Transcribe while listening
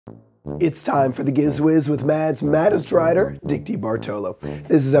It's time for the Giz Wiz with Mad's maddest writer, Dick DeBartolo.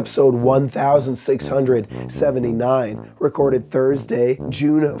 This is episode 1679, recorded Thursday,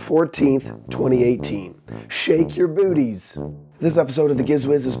 June 14th, 2018. Shake your booties. This episode of the Giz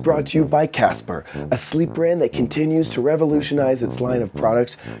Wiz is brought to you by Casper, a sleep brand that continues to revolutionize its line of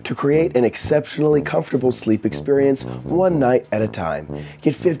products to create an exceptionally comfortable sleep experience one night at a time.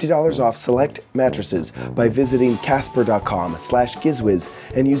 Get $50 off select mattresses by visiting casper.com/gizwiz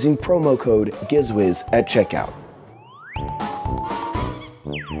and using promo code GizWiz at checkout.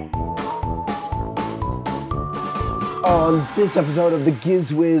 On this episode of the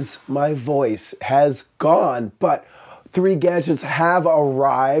Giz Wiz, my voice has gone, but 3 gadgets have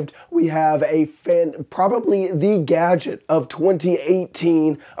arrived. We have probably the gadget of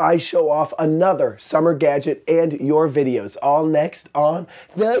 2018. I show off another summer gadget and your videos. All next on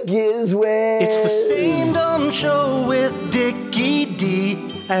the Giz Wiz. It's the same dumb show with Dickie D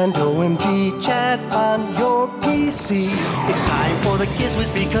and OMG chat on your PC. It's time for the Giz Wiz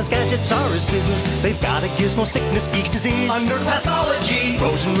because gadgets are his business. They've got a gizmo sickness, geek disease, under pathology,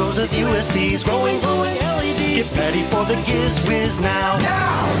 rows and rows of USBs, glowing LEDs. Get ready for the Giz Wiz now.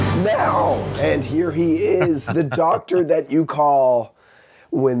 And here he is, the doctor that you call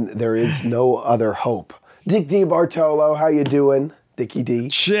when there is no other hope. Dick DeBartolo, how you doing? Dickie D.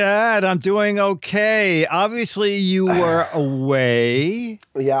 Chad, I'm doing okay. Obviously, you were away.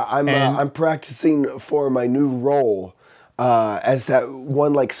 Yeah, I'm practicing for my new role as that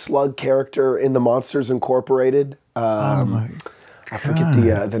one like slug character in the Monsters Incorporated. Oh my God. I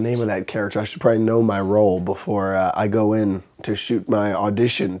forget the name of that character. I should probably know my role before I go in to shoot my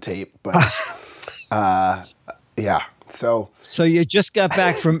audition tape. But yeah, so you just got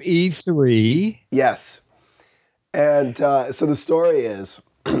back from E3. Yes, and so the story is,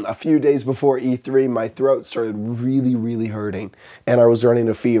 a few days before E3, my throat started really hurting, and I was running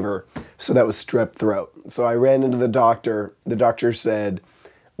a fever. So that was strep throat. So I ran into the doctor. The doctor said,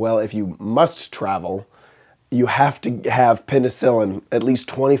 "Well, if you must travel, you have to have penicillin at least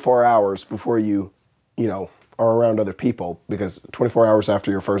 24 hours before you are around other people, because 24 hours after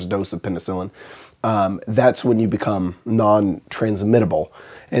your first dose of penicillin, that's when you become non-transmittable."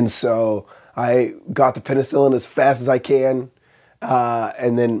 And so I got the penicillin as fast as I can,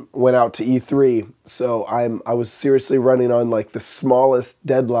 and then went out to E3. So I was seriously running on like the smallest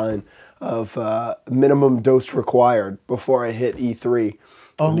deadline of minimum dose required before I hit E3.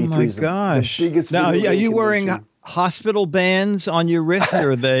 Oh my gosh. Now, are you wearing hospital bands on your wrist,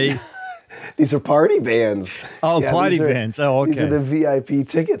 or are they? These are party bands. Oh, yeah, party bands. Oh, okay. These are the VIP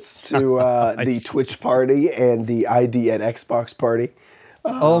tickets to the Twitch party and the ID at Xbox party.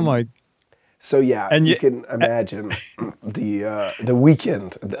 Oh my. So yeah, and you can imagine the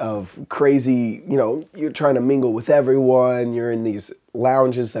weekend of crazy, you're trying to mingle with everyone. You're in these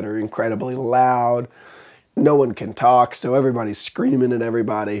lounges that are incredibly loud. No one can talk, so everybody's screaming at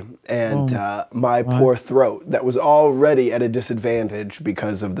everybody. And my poor throat, that was already at a disadvantage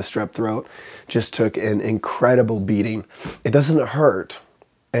because of the strep throat, just took an incredible beating. It doesn't hurt,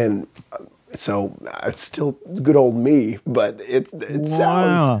 and so it's still good old me, but it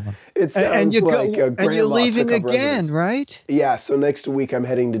sounds and like a grandma. And you're leaving took up again, residence. right? Yeah, so next week I'm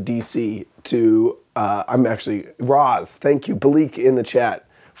heading to DC to, I'm actually, Roz, thank you, Balik in the chat.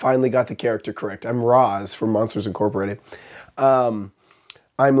 Finally got the character correct. I'm Roz from Monsters Incorporated. I'm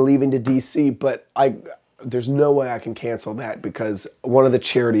leaving to DC, but there's no way I can cancel that, because one of the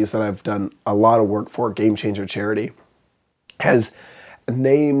charities that I've done a lot of work for, Game Changer Charity, has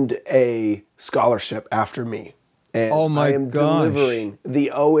named a scholarship after me. And I am delivering the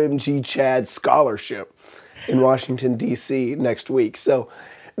OMG Chad Scholarship in Washington, D.C. next week. So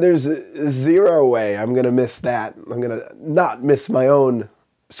there's zero way I'm going to miss that. I'm going to not miss my own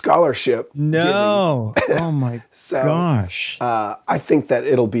scholarship. No. Oh my gosh. I think that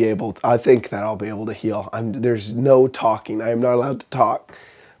I'll be able to heal. There's no talking. I am not allowed to talk,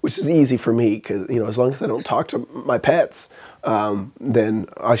 which is easy for me because, as long as I don't talk to my pets, then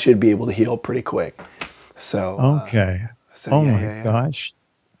I should be able to heal pretty quick. So, okay. Oh my gosh.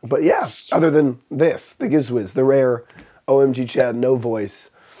 But yeah, other than this, the Giz Wiz, the rare OMG Chad, no voice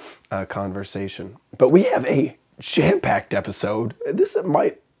conversation. But we have a jam-packed episode. This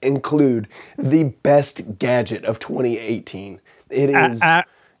might include the best gadget of 2018. It is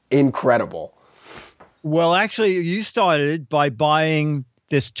incredible. Well, actually, you started by buying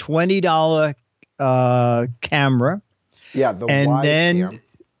this $20 camera. Yeah, the Wise Cam.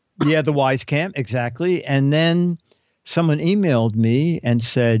 Yeah, the Wise Cam, exactly. And then someone emailed me and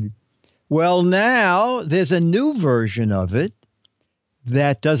said, well, now there's a new version of it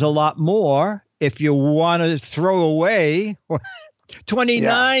that does a lot more. If you want to throw away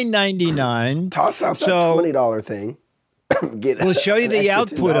 $29.99. Toss out that $20 thing. We'll show you the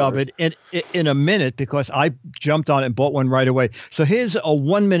output $10. of it in a minute because I jumped on it and bought one right away. So here's a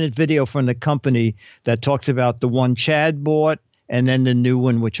 1-minute video from the company that talks about the one Chad bought and then the new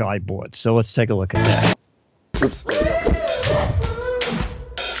one which I bought. So let's take a look at that. Oops.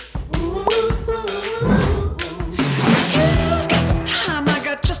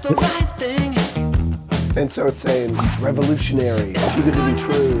 And so it's saying revolutionary, too good to be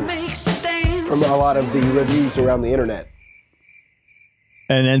true, from a lot of the reviews around the internet.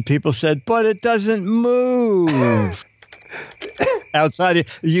 And then people said, but it doesn't move. Outside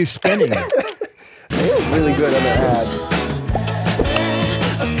of you spinning it. They were really good on their ads.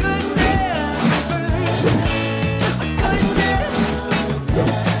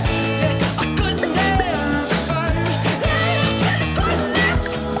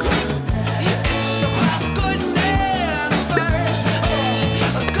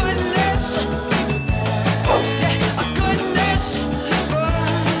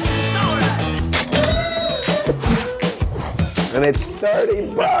 And it's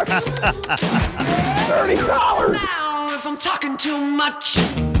 $30. $30. If I'm talking too much,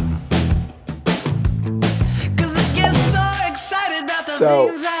 'cause I get so excited about the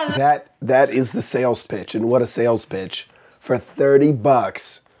things I So that is the sales pitch, and what a sales pitch! For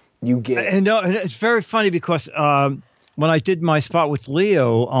 $30, you get. And no, and it's very funny because when I did my spot with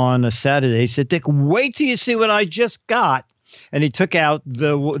Leo on a Saturday, he said, "Dick, wait till you see what I just got." And he took out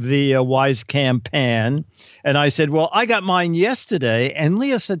the Wise Cam pan. And I said, well, I got mine yesterday. And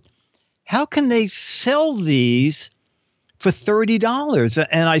Leo said, how can they sell these for $30?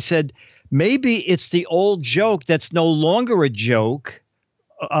 And I said, maybe it's the old joke that's no longer a joke,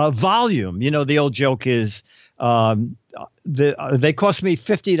 volume. You know, the old joke is they cost me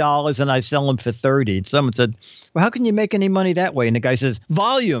 $50 and I sell them for $30. And someone said, well, how can you make any money that way? And the guy says,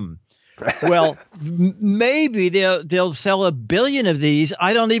 volume. Well, maybe they'll sell 1 billion of these.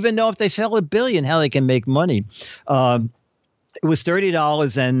 I don't even know if they sell 1 billion, how they can make money. It was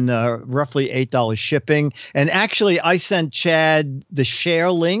 $30 and roughly $8 shipping. And actually, I sent Chad the share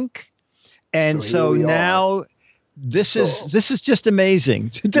link. And so now this is just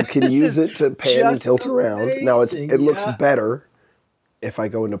amazing. You can use it to pan and tilt around. Now it looks better if I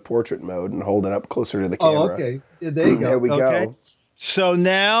go into portrait mode and hold it up closer to the camera. Oh, okay. There you go. There we go. So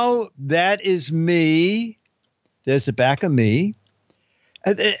now that is me. There's the back of me.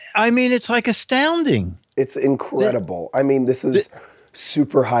 I mean, it's like astounding. It's incredible. I mean, this is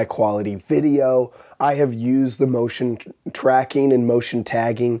super high quality video. I have used the motion tracking and motion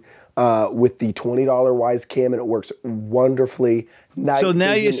tagging with the $20 Wise Cam, and it works wonderfully. Night so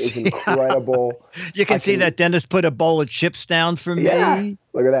now vision is incredible. You can see that Dennis put a bowl of chips down for me.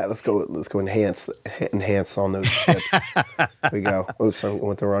 Look at that. Let's go enhance on those chips. There we go. Oops, I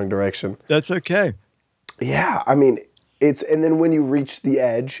went the wrong direction. That's okay. Yeah, I mean, and then when you reach the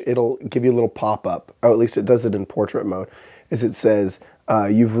edge, it'll give you a little pop-up. Oh, at least it does it in portrait mode, as it says,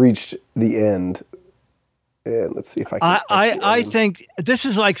 you've reached the end. And let's see if I can. I think this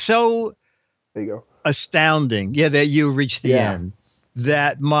is like so there you go. Astounding. Yeah, that you reached the end.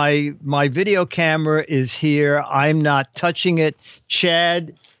 That my video camera is here. I'm not touching it.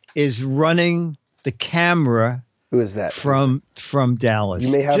 Chad is running the camera. Who is that? From Dallas.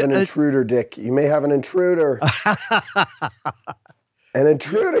 You may have an intruder, Dick. You may have an intruder. An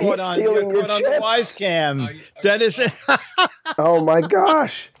intruder. He's stealing your chips. On the Wise Cam. That is it. Oh my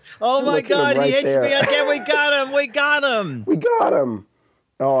gosh. Oh my God. He hates me again. We got him. We got him. We got him.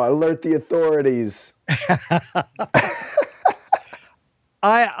 Oh, alert the authorities.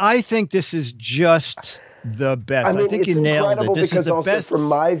 I think this is just the best. I mean, think you nailed it. This because is the also best. from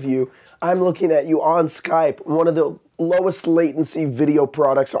my view, I'm looking at you on Skype, one of the lowest latency video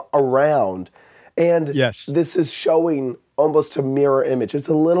products around. And this is showing almost a mirror image. It's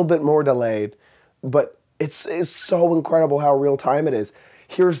a little bit more delayed, but it's so incredible how real time it is.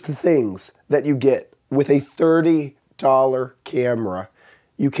 Here's the things that you get with a $30 camera.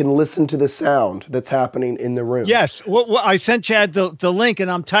 You can listen to the sound that's happening in the room. Yes. Well, I sent Chad the link,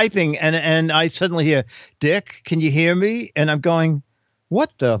 and I'm typing, and I suddenly hear, Dick, can you hear me? And I'm going,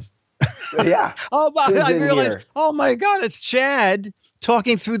 what the? Yeah. I realized, oh, my God, it's Chad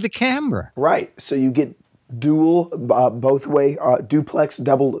talking through the camera. Right. So you get dual, both way, duplex,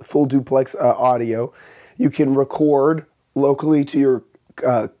 full duplex audio. You can record locally to your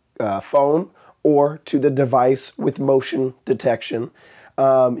phone or to the device with motion detection.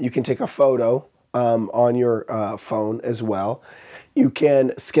 You can take a photo on your phone as well. You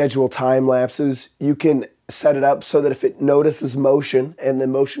can schedule time lapses. You can set it up so that if it notices motion and the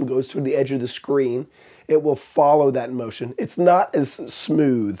motion goes through the edge of the screen, it will follow that motion. It's not as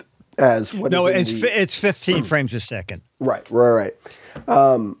smooth as what No, is in it's 15 frames a second. Right.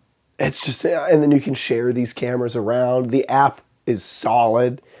 It's just, and then you can share these cameras around. The app is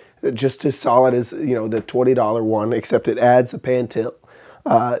solid, just as solid as, you know, the $20 one, except it adds the pan tilt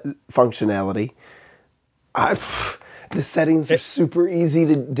functionality. The settings are super easy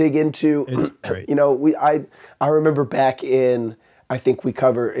to dig into. It's great. You know, I remember back in, I think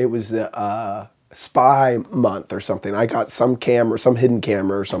it was the spy month or something. I got some camera, some hidden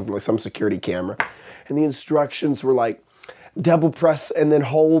camera or something, like some security camera. And the instructions were like, double press and then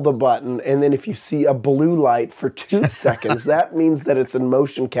hold the button. And then if you see a blue light for 2 seconds, that means that it's in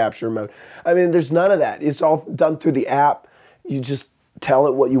motion capture mode. I mean, there's none of that. It's all done through the app. You just tell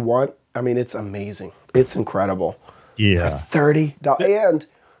it what you want. I mean, it's amazing. It's incredible. Yeah. For $30. And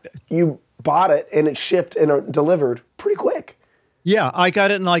you bought it and it shipped and delivered pretty quick. Yeah, I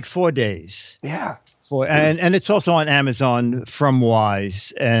got it in like 4 days. Yeah. And it's also on Amazon from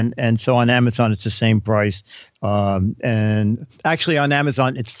Wise, and so on Amazon it's the same price, and actually on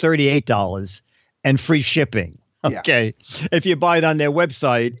Amazon it's $38 and free shipping. Okay, yeah. If you buy it on their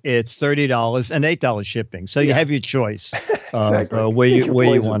website, it's $30 and $8 shipping. So you have your choice exactly. where you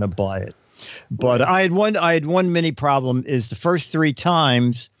want to buy it. But right. I had one mini problem is the first 3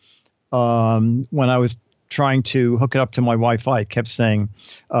 times when I was trying to hook it up to my Wi-Fi, it kept saying,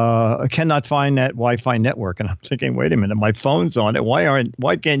 I cannot find that Wi-Fi network. And I'm thinking, wait a minute, my phone's on it.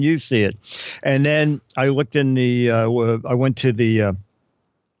 Why can't you see it? And then I looked in I went to the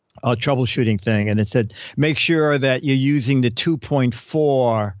troubleshooting thing, and it said, make sure that you're using the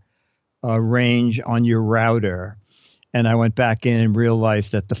 2.4 range on your router. And I went back in and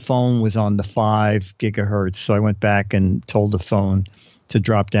realized that the phone was on the 5 gigahertz. So I went back and told the phone to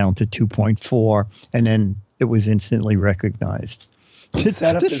drop down to 2.4, and then it was instantly recognized.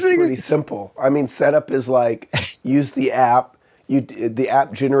 Setup is pretty simple. I mean, setup is like, use the app. The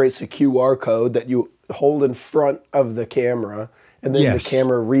app generates a QR code that you hold in front of the camera, and then the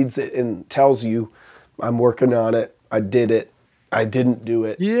camera reads it and tells you, I'm working on it, I did it, I didn't do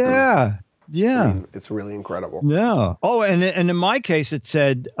it. Yeah. Yeah. I mean, it's really incredible. Yeah. Oh, and in my case, it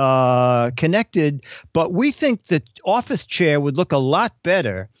said connected, but we think the office chair would look a lot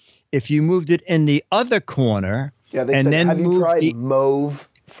better if you moved it in the other corner. Yeah, they said, have you tried mauve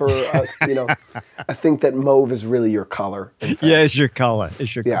for, you know, I think that mauve is really your color. Yeah, it's your color.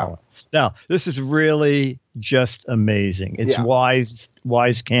 It's your color. Now, this is really just amazing. It's Wise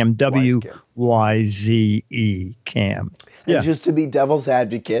Cam, WYZE Cam. And just to be devil's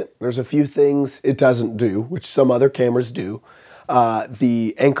advocate, there's a few things it doesn't do, which some other cameras do.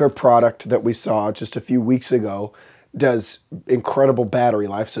 The Anchor product that we saw just a few weeks ago does incredible battery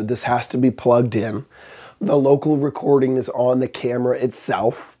life, so this has to be plugged in. The local recording is on the camera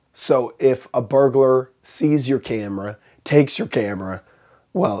itself, so if a burglar sees your camera, takes your camera,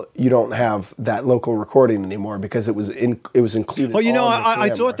 well, you don't have that local recording anymore because it was included. Oh, you know, I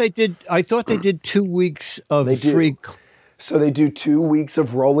camera. thought they did. I thought they did 2 weeks of free. So they do 2 weeks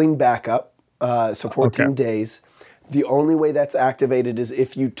of rolling backup, so 14 days. The only way that's activated is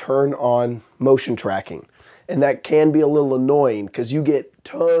if you turn on motion tracking. And that can be a little annoying because you get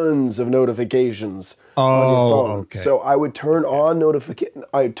tons of notifications on your phone. Okay. So I would turn on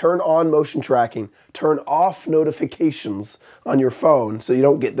motion tracking, turn off notifications on your phone so you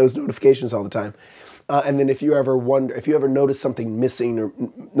don't get those notifications all the time. And then if you ever notice something missing or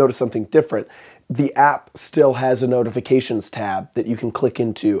notice something different, the app still has a notifications tab that you can click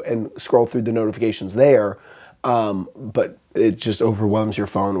into and scroll through the notifications there. But it just overwhelms your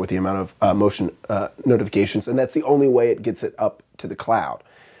phone with the amount of motion notifications, and that's the only way it gets it up to the cloud.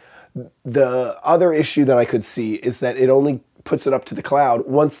 The other issue that I could see is that it only puts it up to the cloud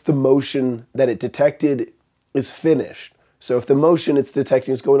once the motion that it detected is finished. So if the motion it's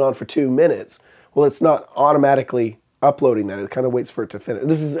detecting is going on for 2 minutes, well, it's not automatically uploading that. It kind of waits for it to finish.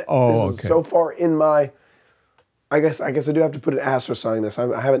 This is so far in my... I guess I do have to put an asterisk on this.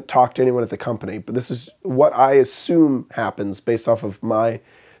 I haven't talked to anyone at the company, but this is what I assume happens based off of my...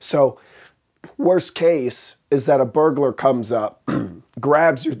 So worst case is that a burglar comes up,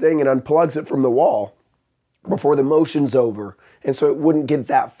 grabs your thing and unplugs it from the wall before the motion's over. And so it wouldn't get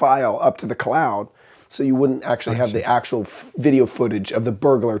that file up to the cloud. So you wouldn't actually have the actual video footage of the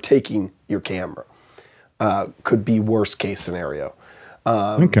burglar taking your camera. Could be worst case scenario.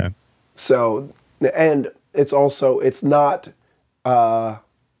 Okay. So, and... It's not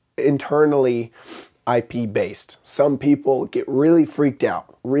internally IP based. Some people get really freaked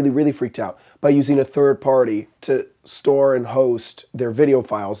out, really freaked out by using a third party to store and host their video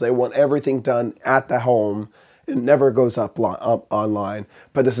files. They want everything done at the home It never goes up online.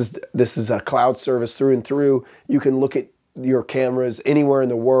 But this is a cloud service through and through. You can look at your cameras anywhere in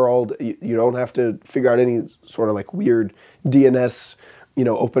the world. You don't have to figure out any sort of like weird DNS,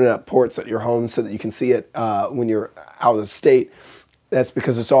 opening up ports at your home so that you can see it when you're out of state. That's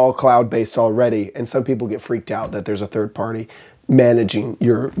because it's all cloud-based already, and some people get freaked out that there's a third party managing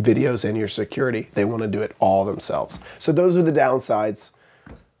your videos and your security. They want to do it all themselves. So those are the downsides.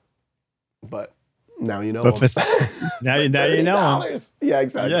 But now you know. Now you know. Yeah,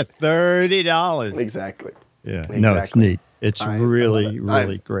 exactly. Yeah, $30. Exactly. Yeah. Exactly. No, it's neat. It's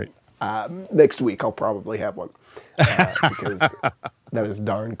really great. Next week I'll probably have one because that is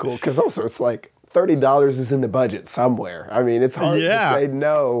darn cool. Because also it's like $30 is in the budget somewhere. I mean, it's hard to say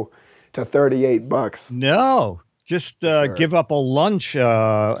no to $38. No, just give up a lunch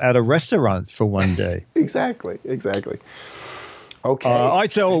at a restaurant for one day. Exactly. Okay. All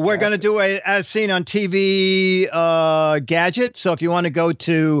right, so we're going to do a as seen on TV gadget. So if you want to go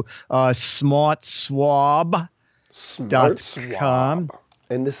to smartswab.com.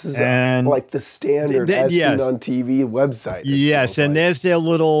 And this is like the standard as seen on TV website. Yes, and there's their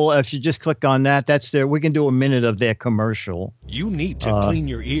little, if you just click on that, that's their, we can do a minute of their commercial. You need to clean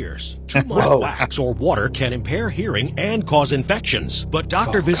your ears. Too much wax or water can impair hearing and cause infections. But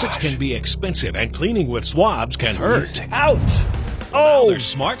doctor visits can be expensive, and cleaning with swabs can hurt. Ouch! Oh, there's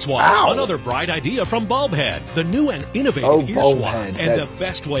Smart Swab, another bright idea from Bulbhead, the new and innovative ear swab, and the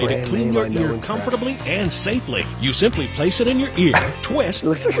best way to clean your ear comfortably and safely. You simply place it in your ear, twist, it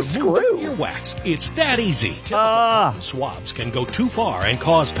looks like a screw. Earwax. It's that easy. Swabs can go too far and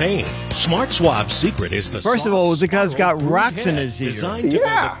cause pain. Smart Swab's secret is the First of all, the guy's got rocks in his ear. Designed to go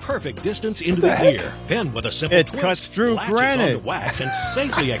the perfect distance into the ear. Then with a simple twist, cuts through granite onto wax and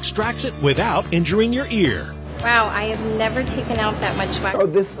safely extracts it without injuring your ear. Wow, I have never taken out that much wax. Oh,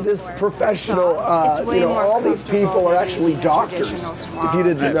 this professional, all these people are actually doctors, if you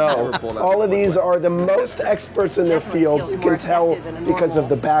didn't know. All of these are the most experts in their field. You can tell because of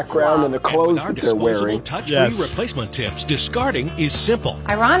the background and the clothes that they're wearing. Touch-free replacement tips, discarding is simple.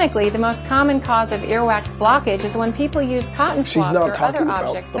 Ironically, the most common cause of earwax blockage is when people use cotton swabs or other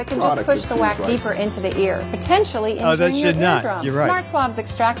objects that can just push the wax deeper into the ear, potentially injuring your eardrum. You're right. Smart Swab's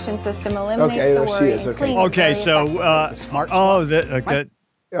extraction system eliminates the worry and cleans Okay, so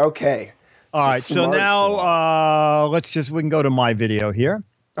okay. All right, so now we can go to my video here.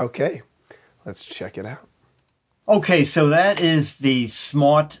 Okay, let's check it out. Okay, so that is the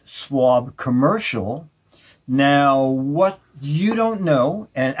Smart Swab commercial. Now, what you don't know,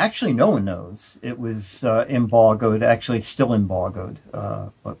 and actually no one knows, it was embargoed. Actually, it's still embargoed.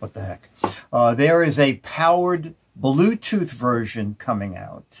 What the heck? There is a powered Bluetooth version coming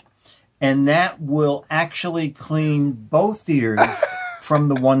out. And that will actually clean both ears from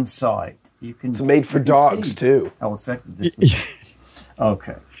the one side. It's made for dogs, too. How effective this is.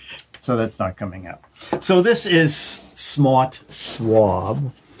 Okay. So that's not coming out. So this is Smart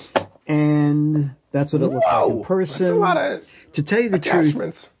Swab. And that's what it looks like in person. That's a lot of to tell you the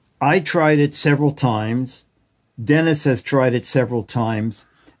truth, I tried it several times. Dennis has tried it several times.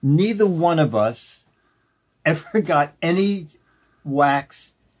 Neither one of us ever got any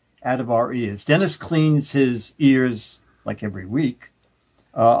wax out of our ears. Dennis cleans his ears like every week.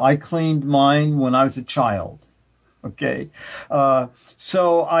 I cleaned mine when I was a child. Okay.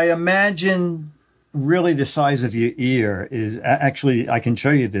 So I imagine really the size of your ear is actually, I can show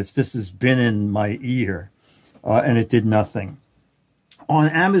you this. This has been in my ear and it did nothing. On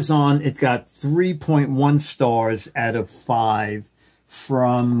Amazon, it got 3.1 stars out of 5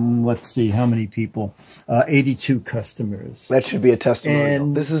 from, let's see, how many people? 82 customers. That should be a testimonial.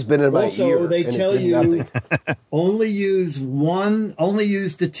 And this has been in my ear. Also, they tell you only use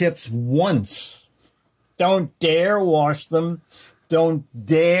the tips once. Don't dare wash them. Don't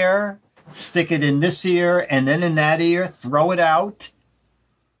dare stick it in this ear and then in that ear. Throw it out.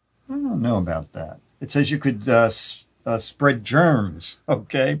 I don't know about that. It says you could spread germs.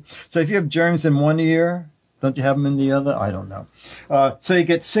 Okay. So if you have germs in one ear, don't you have them in the other? I don't know. So you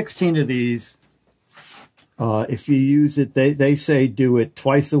get 16 of these. If you use it, they say do it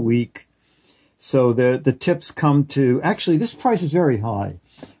twice a week. So the tips come to, actually, this price is very high.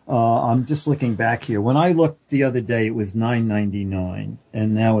 I'm just looking back here. When I looked the other day, it was $9.99,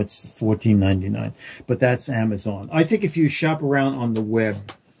 and now it's $14.99. But that's Amazon. I think if you shop around on the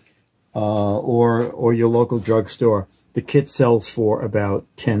web or your local drugstore, the kit sells for about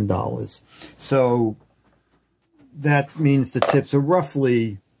 $10. So that means the tips are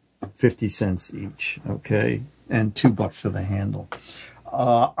roughly 50 cents each, okay? And $2 for the handle.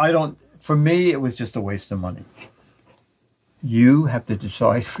 For me, it was just a waste of money. You have to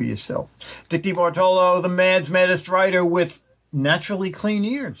decide for yourself. Dick DeBartolo, the man's maddest writer with naturally clean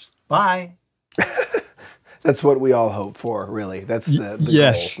ears. Bye. That's what we all hope for, really. That's the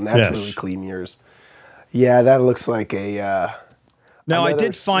goal. Naturally clean ears. Yeah, that looks like a... Now, I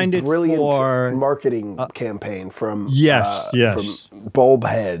did find it brilliant for... marketing campaign from... from Bulb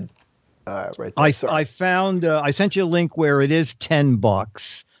Head. Right there. I found... I sent you a link where it is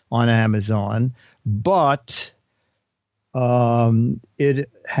 $10 on Amazon, but... it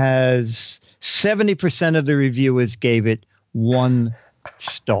has 70% of the reviewers gave it 1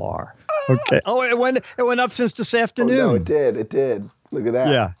 star. Okay. Oh, it went up since this afternoon. Oh, no, it did. Look at that.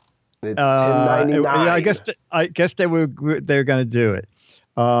 Yeah. It's $10.99. Yeah, I guess they're going to do it.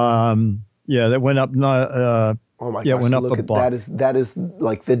 Yeah, that went up. Oh my gosh! Went up look a at buck. that is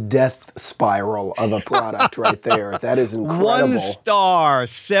like the death spiral of a product right there. That is incredible. 1 star,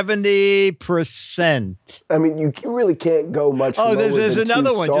 70%. I mean, you really can't go much. Oh, lower there's than another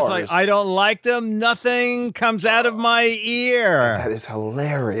 2 one. stars. Just like, I don't like them. Nothing comes out of my ear. That is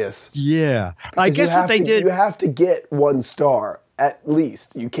hilarious. Yeah, I guess what they did. You have to get 1 star at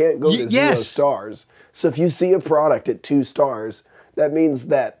least. You can't go to 0 stars. So if you see a product at 2 stars, that means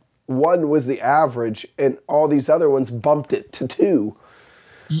that 1 was the average, and all these other ones bumped it to 2.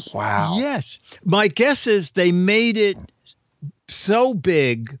 Wow. Yes. My guess is they made it so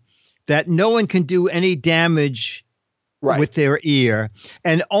big that no one can do any damage with their ear.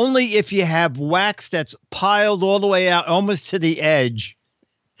 And only if you have wax that's piled all the way out, almost to the edge,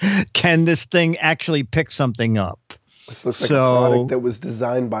 can this thing actually pick something up. This looks like a product that was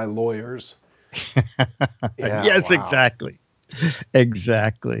designed by lawyers. Yes, exactly.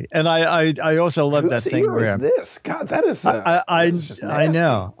 Exactly. And I also love that thing. Whose ear is this? God, that is just I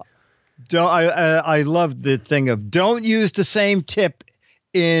know. I love the thing of don't use the same tip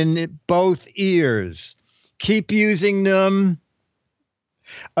in both ears. Keep using them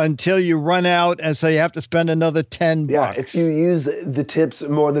until you run out, and so you have to spend another $10. Yeah, if you use the tips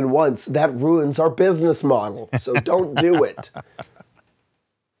more than once, that ruins our business model. So don't do it.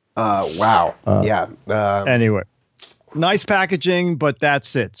 Wow. Anyway. Nice packaging, but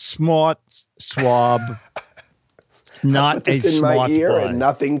that's it. Smart swab, not a in smart my ear, body. and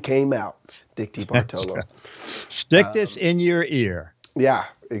nothing came out. Dick DeBartolo. Stick this in your ear. Yeah,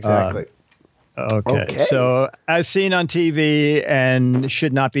 exactly. Okay. So as seen on TV and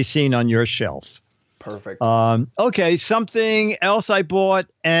should not be seen on your shelf. Perfect. Okay, something else I bought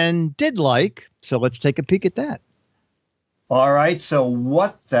and did like. So let's take a peek at that. All right, so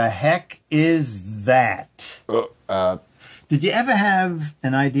what the heck is that? Did you ever have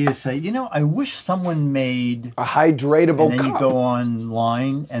an idea, say, you know, I wish someone made a hydratable cup. And then you go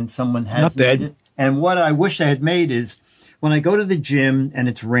online and someone has made it. And what I wish I had made is, when I go to the gym and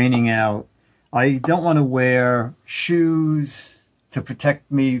it's raining out, I don't want to wear shoes to protect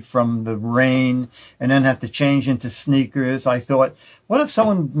me from the rain and then have to change into sneakers. I thought, what if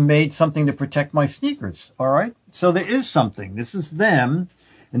someone made something to protect my sneakers? All right. So there is something. This is them.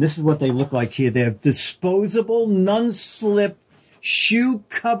 And this is what they look like here. They have disposable, non-slip shoe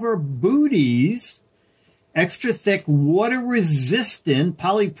cover booties, extra thick, water-resistant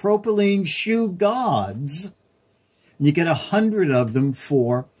polypropylene shoe guards. And you get 100 of them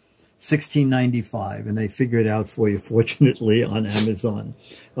for $16.95, and they figure it out for you, fortunately, on Amazon.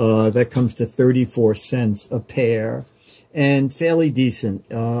 That comes to 34 cents a pair, and fairly decent.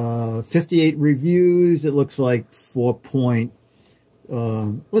 58 reviews. It looks like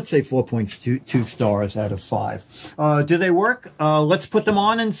let's say 4.2 stars out of 5. Do they work? Let's put them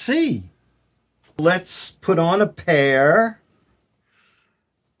on and see. Let's put on a pair.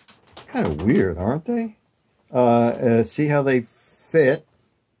 Kind of weird, aren't they? See how they fit.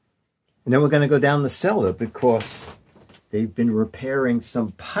 And then we're going to go down the cellar because they've been repairing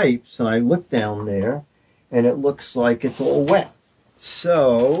some pipes. And I look down there and it looks like it's all wet.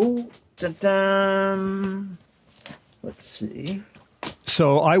 So, let's see.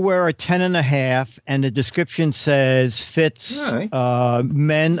 So I wear a 10.5, and the description says fits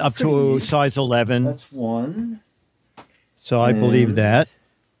men up to size 11. That's one. So I believe that.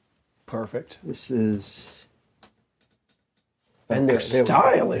 Perfect. This is... And they're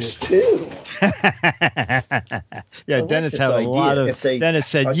stylish, too. Yeah, Dennis had a lot of... Dennis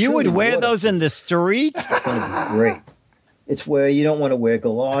said, you would wear those in the street? It's going to be great. It's where you don't want to wear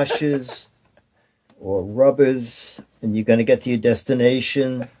galoshes or rubbers, and you're going to get to your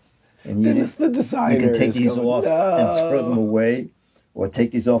destination, and you can take these off and throw them away, or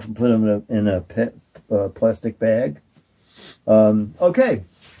take these off and put them in a plastic bag. Okay,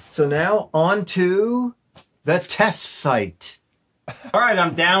 so now on to the test site. All right,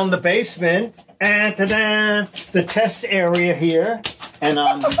 I'm down the basement, And the test area here. And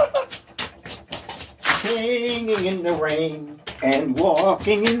I'm singing in the rain and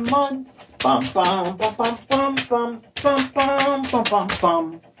walking in mud. Bum, bum, bum, bum, bum, bum, bum, bum, bum, bum,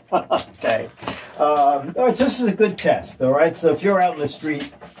 bum. Okay. All right, so this is a good test, all right? So if you're out in the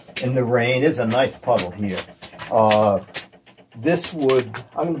street in the rain, there's a nice puddle here. I'm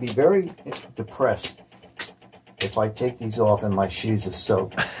going to be very depressed if I take these off and my shoes are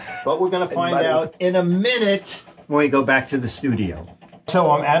soaked. But we're going to find out in a minute when we go back to the studio.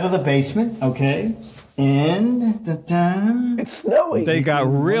 So I'm out of the basement, okay? And it's snowing. They got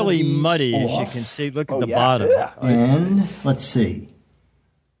really muddy, as you can see. Look at the bottom. Yeah. And let's see.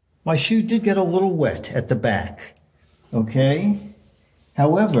 My shoe did get a little wet at the back, okay?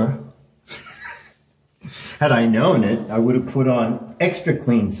 However, had I known it, I would have put on extra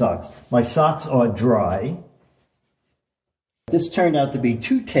clean socks. My socks are dry. This turned out to be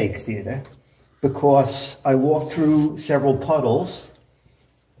 2-take theater because I walked through several puddles,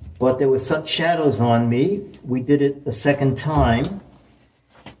 but there were such shadows on me. We did it a second time.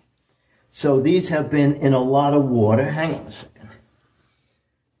 So these have been in a lot of water. Hang on a second.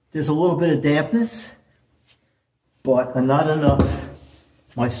 There's a little bit of dampness, but not enough.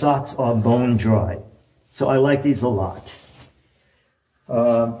 My socks are bone dry. So I like these a lot.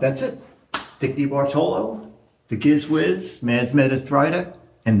 That's it. Dick DeBartolo, the Giz Wiz, Man's Meditator,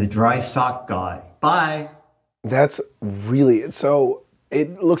 and the Dry Sock Guy. Bye. That's really, so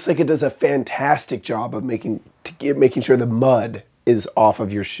it looks like it does a fantastic job of making sure the mud is off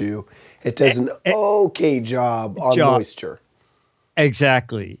of your shoe. It does an okay job on moisture.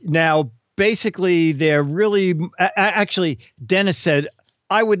 Exactly. Now, basically, they're really, actually, Dennis said,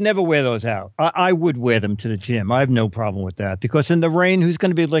 I would never wear those out. I would wear them to the gym. I have no problem with that because in the rain, who's going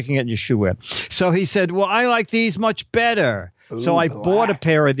to be looking at your shoe wear? So he said, well, I like these much better. Ooh, so I bought a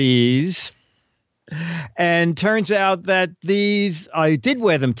pair of these. And turns out that these, I did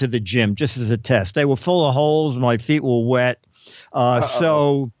wear them to the gym just as a test. They were full of holes. My feet were wet.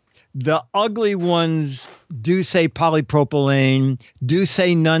 So the ugly ones do say polypropylene, do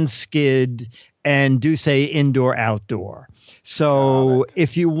say non-skid, and do say indoor-outdoor. So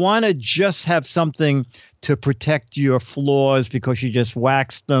if you want to just have something to protect your floors because you just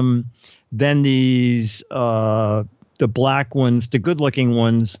waxed them, then these, the black ones, the good-looking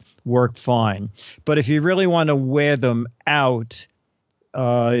ones, work fine. But if you really want to wear them out,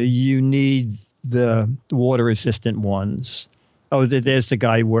 you need the water-resistant ones. Oh, there's the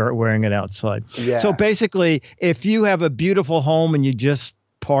guy wearing it outside. Yeah. So basically, if you have a beautiful home and you just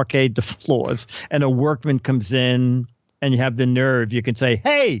parquet the floors and a workman comes in and you have the nerve, you can say,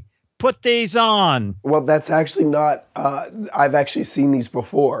 hey, put these on. Well, that's actually not, I've actually seen these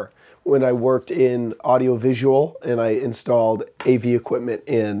before when I worked in audiovisual and I installed AV equipment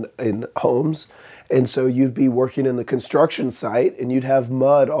in homes. And so you'd be working in the construction site and you'd have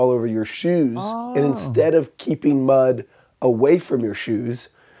mud all over your shoes. Oh. And instead of keeping mud away from your shoes,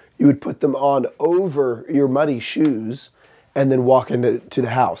 you would put them on over your muddy shoes and then walk into the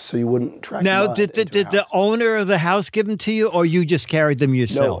house so you wouldn't track now, mud did the owner of the house give them to you or you just carried them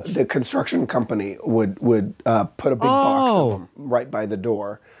yourself? No, the construction company would put a big box of them right by the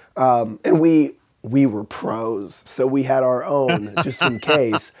door. And we were pros, so we had our own just in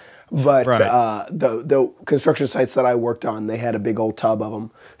case. But the construction sites that I worked on, they had a big old tub of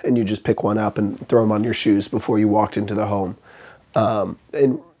them, and you just pick one up and throw them on your shoes before you walked into the home.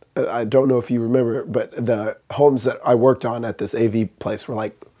 And I don't know if you remember, but the homes that I worked on at this AV place were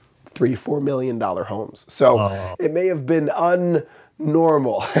like $3-4 million homes. So it may have been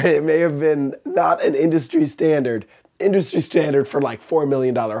unnormal. It may have been not an industry standard for like $4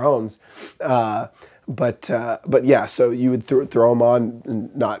 million homes. But yeah, so you would throw them on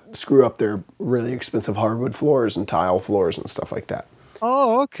and not screw up their really expensive hardwood floors and tile floors and stuff like that.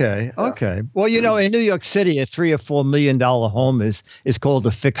 Oh, okay. Okay. Well, you know, in New York City, a $3 or $4 million home is called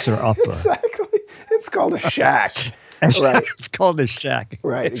a fixer-upper. Exactly. It's called a shack. Right. It's called a shack.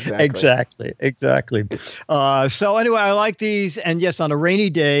 Right, exactly. Exactly. So anyway, I like these. And yes, on a rainy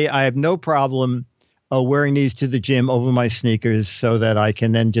day, I have no problem wearing these to the gym over my sneakers so that I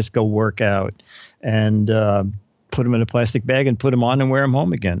can then just go work out and put them in a plastic bag and put them on and wear them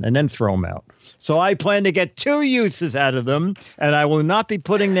home again and then throw them out. So I plan to get 2 uses out of them, and I will not be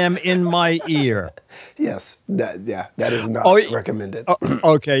putting them in my ear. Yes, that is not recommended.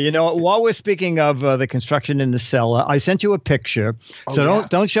 Okay, you know, while we're speaking of the construction in the cellar, I sent you a picture. So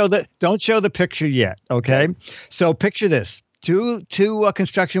don't show the picture yet. Okay, so picture this: two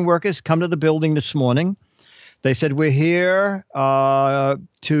construction workers come to the building this morning. They said, we're here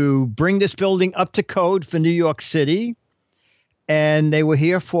to bring this building up to code for New York City. And they were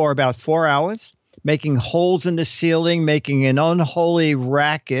here for about 4 hours, making holes in the ceiling, making an unholy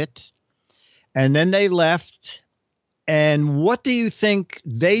racket. And then they left. And what do you think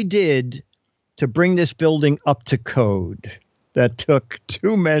they did to bring this building up to code? That took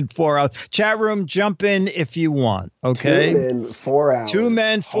 2 men, 4 hours. Chat room, jump in if you want. Okay. 2 men, 4 hours. 2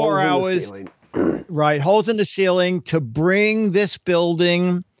 men, 4 hours. Right. Holes in the ceiling to bring this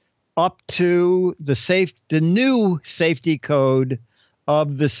building up to the new safety code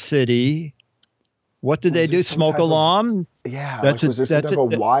of the city. What did they do? Smoke alarm? Was there some type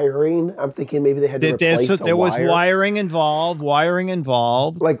of wiring? I'm thinking maybe they had to replace a wire. There was wiring involved.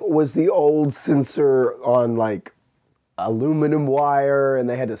 Like, was the old sensor on like aluminum wire and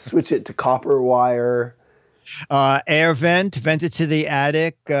they had to switch it to copper wire? Air vented to the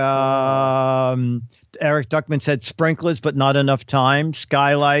attic. Eric Duckman said sprinklers, but not enough time.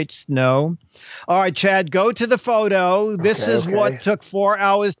 Skylights, no. All right, Chad, go to the photo. This is what took 4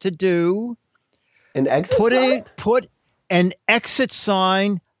 hours to do. An exit sign? Put an exit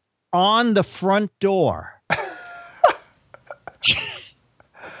sign on the front door.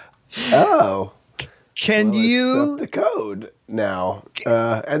 Oh. Can you? It's up to code now.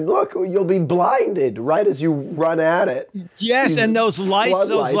 And look, you'll be blinded right as you run at it. Yes, and those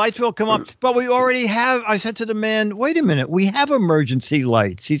lights will come up. But we already have, I said to the man, wait a minute, we have emergency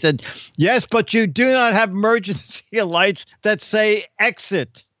lights. He said, yes, but you do not have emergency lights that say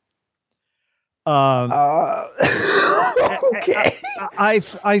exit. Okay.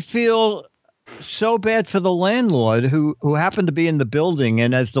 I feel so bad for the landlord who happened to be in the building,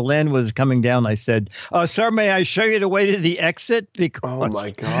 and as the land was coming down, I said, "Sir, may I show you the way to the exit? Because oh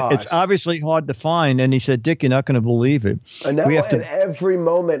my God, it's obviously hard to find." And he said, "Dick, you're not going to believe it." And now, at every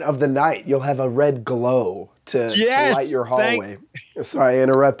moment of the night, you'll have a red glow to light your hallway. Sorry, I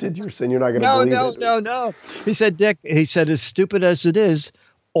interrupted. You were saying you're not going to believe it. No. He said, "Dick," he said, "as stupid as it is,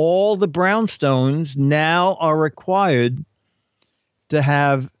 all the brownstones now are required to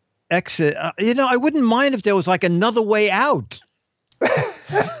have exit." I wouldn't mind if there was like another way out.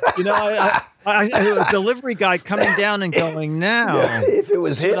 A delivery guy coming down and going, now. Yeah, if it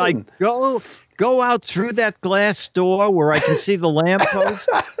was hidden. I go out through that glass door where I can see the lamppost?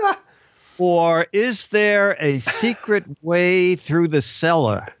 Or is there a secret way through the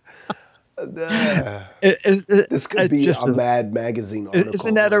cellar? This could be a Mad Magazine article.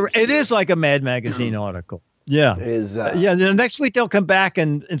 Isn't that it is like a Mad Magazine article. Yeah. The next week they'll come back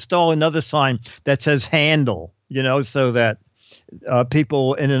and install another sign that says handle, so that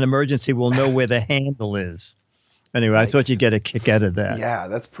people in an emergency will know where the handle is. Anyway, nice. I thought you'd get a kick out of that. Yeah,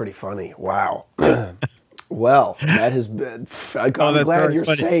 that's pretty funny. Wow. Well, that has been, I'm glad you're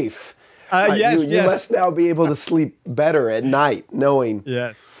safe. You must now be able to sleep better at night, knowing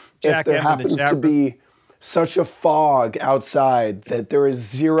if there happens to be such a fog outside that there is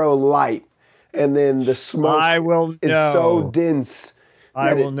zero light, and then the smoke is so dense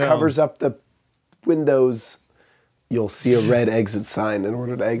that it covers up the windows, you'll see a red exit sign in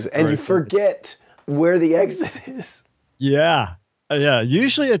order to exit. And you forget where the exit is. Yeah.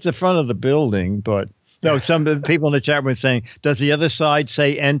 Usually it's the front of the building, but no, some people in the chat room saying, does the other side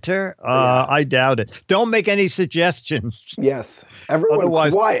say enter? I doubt it. Don't make any suggestions. Yes.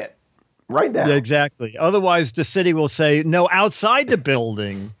 Everyone quiet. Right now. Yeah, exactly. Otherwise, the city will say, no, outside the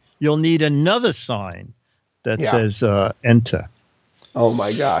building, you'll need another sign that says enter. Oh,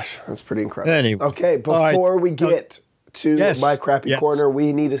 my gosh. That's pretty incredible. Anyway. Okay, before we get to My Crappy Corner,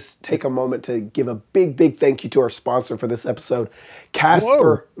 we need to take a moment to give a big, big thank you to our sponsor for this episode,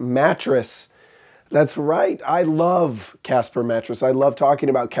 Casper Mattress. That's right. I love Casper Mattress. I love talking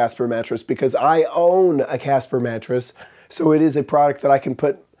about Casper Mattress because I own a Casper Mattress. So it is a product that I can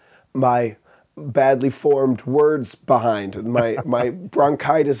put my badly formed words behind, my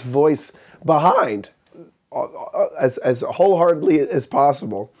bronchitis voice behind as wholeheartedly as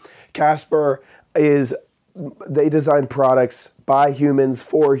possible. Casper they design products by humans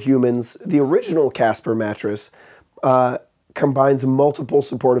for humans. The original Casper mattress combines multiple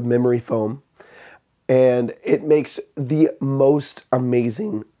supportive memory foam, and it makes the most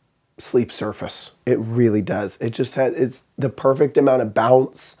amazing sleep surface. It really does. It's the perfect amount of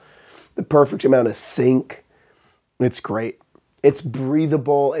bounce, the perfect amount of sink. It's great. It's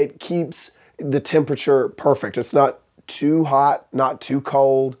breathable. It keeps the temperature perfect. It's not too hot, not too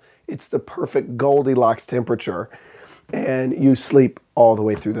cold. It's the perfect Goldilocks temperature. And you sleep all the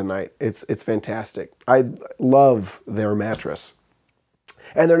way through the night. It's fantastic. I love their mattress.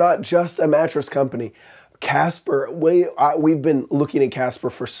 And they're not just a mattress company. Casper, we've been looking at Casper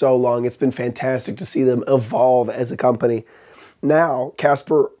for so long. It's been fantastic to see them evolve as a company. Now,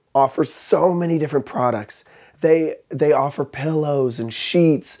 Casper offers so many different products They offer pillows and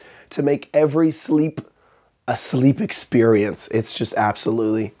sheets to make every sleep a sleep experience. It's just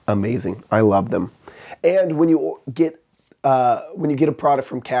absolutely amazing. I love them. And when you get a product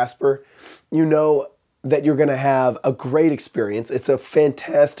from Casper, you know that you're going to have a great experience. It's a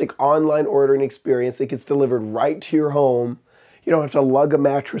fantastic online ordering experience. It gets delivered right to your home. You don't have to lug a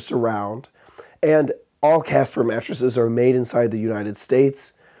mattress around. And all Casper mattresses are made inside the United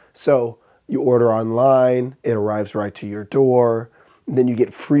States. So you order online, it arrives right to your door. And then you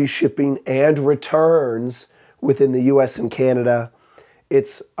get free shipping and returns within the US and Canada.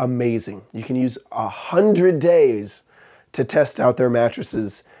 It's amazing. You can use 100 days to test out their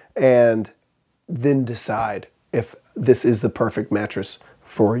mattresses and then decide if this is the perfect mattress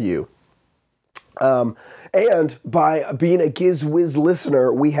for you. And by being a Giz Wiz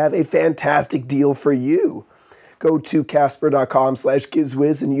listener, we have a fantastic deal for you. Go to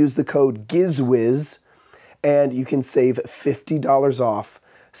casper.com/GizWiz and use the code GizWiz, and you can save $50 off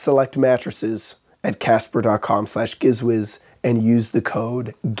select mattresses at casper.com/GizWiz and use the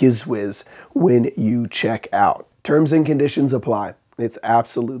code GizWiz when you check out. Terms and conditions apply. It's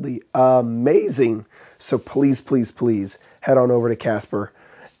absolutely amazing. So please, please, please head on over to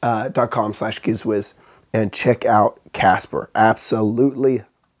casper.com/GizWiz and check out Casper. Absolutely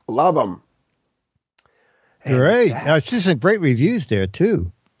love them. Great. It's just some great reviews there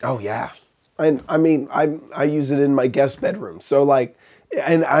too. Oh yeah. And I mean, I use it in my guest bedroom. So like,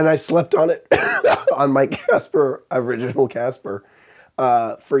 and I slept on it on my Casper, original Casper,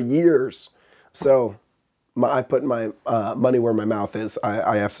 for years. So I put my money where my mouth is.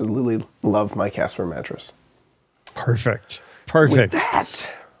 I absolutely love my Casper mattress. Perfect. Perfect. With that,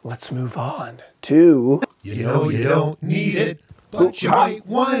 let's move on to... You know you don't need it, but you might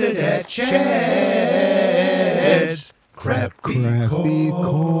want it at Chad's Crappy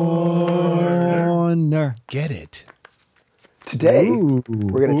Corner. Get it. Today,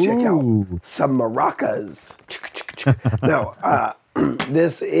 we're going to check out some maracas. Now,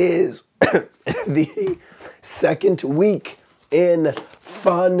 this is the second week in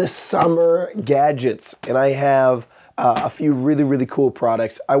fun summer gadgets, and I have a few really, really cool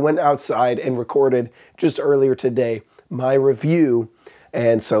products. I went outside and recorded just earlier today my review,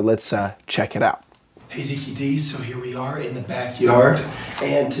 and so let's check it out. Hey Dickie D, so here we are in the backyard,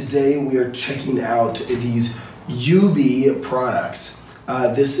 and today we are checking out these UB products.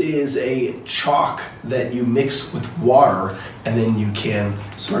 This is a chalk that you mix with water, and then you can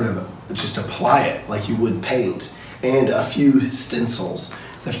sort of just apply it like you would paint, and a few stencils.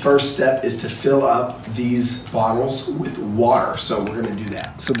 The first step is to fill up these bottles with water, so we're gonna do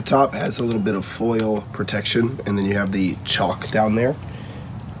that. So the top has a little bit of foil protection, and then you have the chalk down there.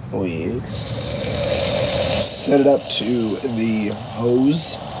 We set it up to the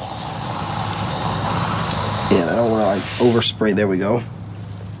hose. And I don't wanna like overspray, there we go.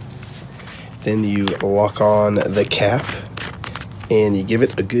 Then you lock on the cap, and you give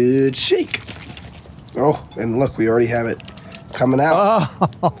it a good shake. Oh, and look, we already have it coming out.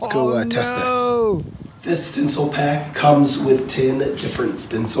 Let's go test this. This stencil pack comes with 10 different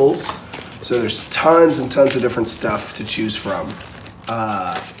stencils. So there's tons and tons of different stuff to choose from.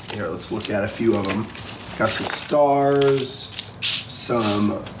 Here, let's look at a few of them. Got some stars,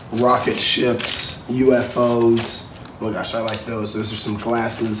 some rocket ships, UFOs. Oh my gosh, I like those. Those are some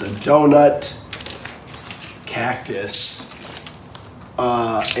glasses, a donut, cactus,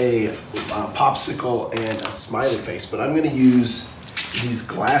 a popsicle, and a smiley face. But I'm gonna use these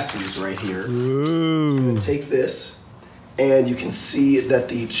glasses right here. I'm gonna take this, and you can see that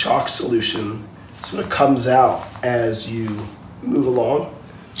the chalk solution sort of comes out as you move along.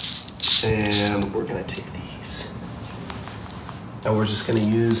 And we're gonna take these. And we're just gonna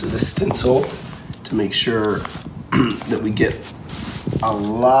use the stencil to make sure that we get a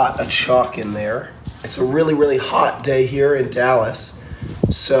lot of chalk in there. It's a really, really hot day here in Dallas.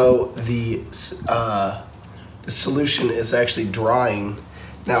 So the solution is actually drying.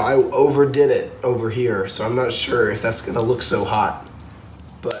 Now I overdid it over here, so I'm not sure if that's gonna look so hot,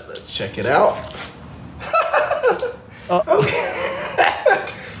 but let's check it out. Okay.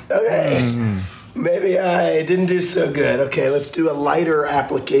 Okay. Maybe I didn't do so good. Okay, let's do a lighter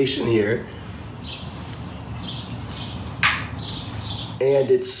application here.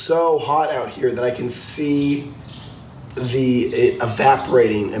 And it's so hot out here that I can see it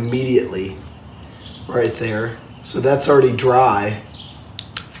evaporating immediately right there. So that's already dry.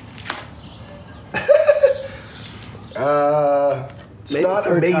 It's not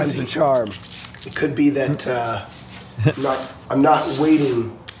amazing. Charm. It could be that I'm not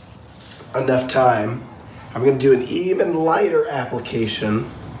waiting enough time. I'm going to do an even lighter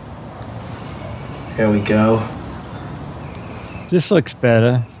application. Here we go. This looks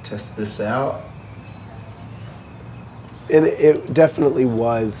better. Let's test this out. And it definitely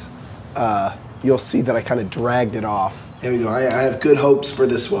was, you'll see that I kind of dragged it off. Here we go. I have good hopes for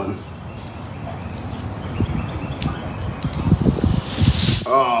this one.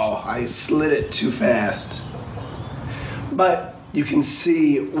 Oh, I slid it too fast. But you can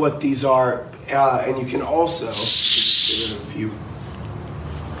see what these are, and you can also, if you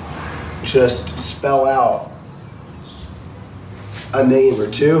just spell out a name or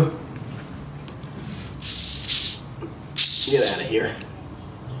two. Get out of here.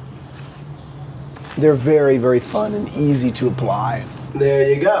 They're very, very fun and easy to apply. There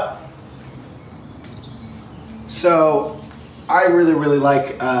you go. So I really, really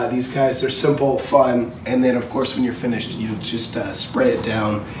like these guys. They're simple, fun, and then of course when you're finished, you just spray it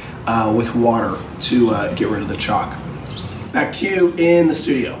down with water to get rid of the chalk. Back to you in the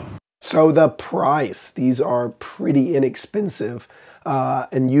studio. So the price, these are pretty inexpensive.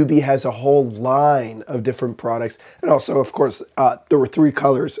 And Yubi has a whole line of different products. And also, of course, there were 3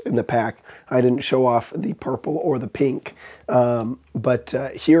 colors in the pack. I didn't show off the purple or the pink. But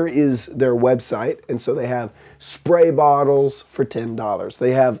here is their website. And so they have spray bottles for $10.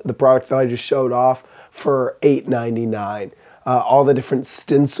 They have the product that I just showed off for $8.99. All the different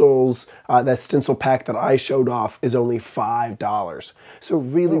stencils, that stencil pack that I showed off is only $5. So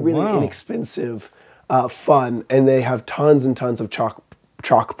really, really inexpensive, fun, and they have tons and tons of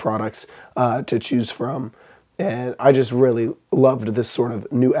chalk products to choose from. And I just really loved this sort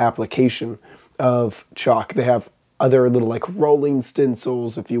of new application of chalk. They have other little like rolling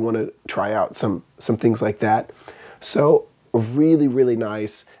stencils if you want to try out some things like that. So really, really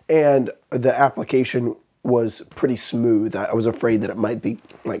nice. And the application was pretty smooth. I was afraid that it might be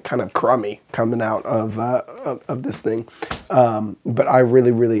like kind of crummy coming out of this thing. But I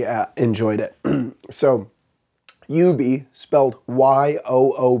really, really enjoyed it. So Yubi, spelled Y-O-O-B-I,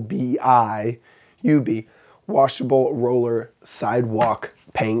 Yubi, washable roller sidewalk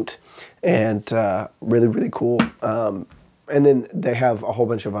paint, and really, really cool. And then they have a whole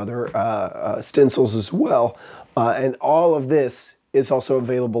bunch of other stencils as well. And all of this is also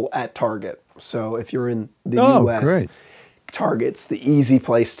available at Target. So if you're in the US, great. Target's the easy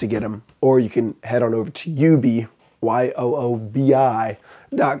place to get them. Or you can head on over to Yubi, YOOBI.com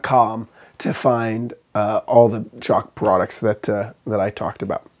to find all the chalk products that I talked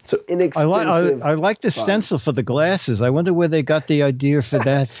about. So inexpensive. I like the stencil for the glasses. I wonder where they got the idea for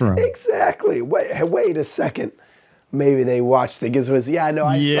that from. Exactly. Wait a second. Maybe they watched the Giz Wiz. Yeah, no,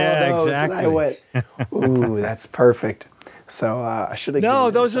 I saw those and I went, ooh, that's perfect. So I should have.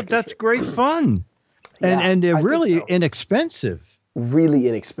 No, that's great fun, and they're really inexpensive. Really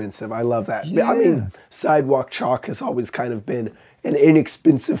inexpensive. I love that. Yeah. I mean, sidewalk chalk has always kind of been an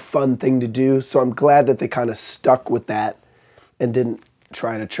inexpensive, fun thing to do. So I'm glad that they kind of stuck with that and didn't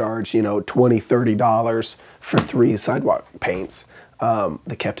try to charge, $20, $30 for 3 sidewalk paints.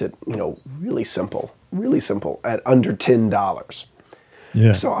 They kept it, really simple at under $10.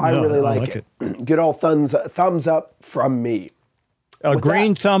 Yeah. So I really like it. Good old thumbs up from me. A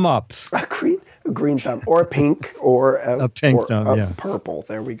green thumb up. A green thumb, or a pink, or a pink thumb, purple.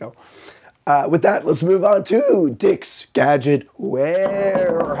 There we go. With that, let's move on to Dick's Gadget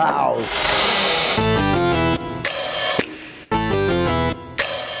Warehouse.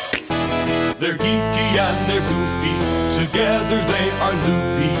 They're geeky and they're goofy, together they are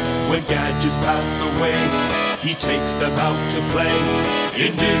loopy. When gadgets pass away, he takes them out to play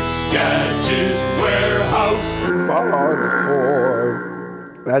in Dick's Gadget Warehouse. Foghorn.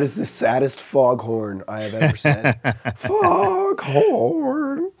 That is the saddest foghorn I have ever said.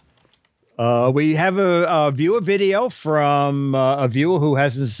 Foghorn. We have a viewer video from a viewer who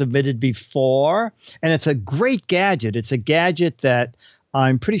hasn't submitted before, and it's a great gadget. It's a gadget that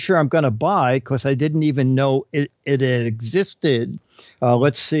I'm pretty sure I'm going to buy because I didn't even know it existed.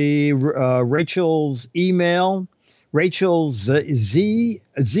 Let's see, Rachel's email. Rachel's Z-I-E-S-E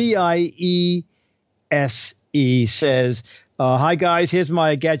says, hi guys, here's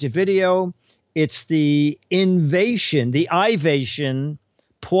my gadget video. It's the Ivation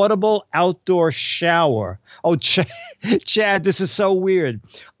portable outdoor shower. Oh, Chad, this is so weird.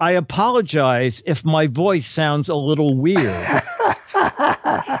 I apologize if my voice sounds a little weird.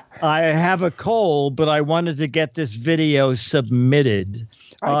 I have a cold, but I wanted to get this video submitted.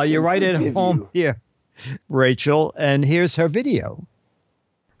 You're right at home here, Rachel, and here's her video.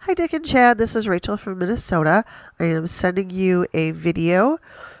 Hi, Dick and Chad. This is Rachel from Minnesota. I am sending you a video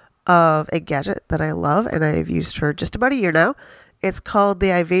of a gadget that I love and I've used for just about a year now. It's called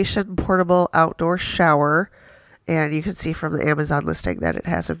the Ivation Portable Outdoor Shower. And you can see from the Amazon listing that it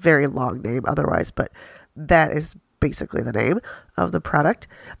has a very long name otherwise, but that is basically the name of the product.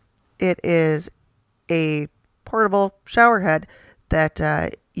 It is a portable shower head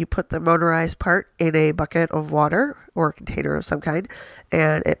that you put the motorized part in a bucket of water or a container of some kind,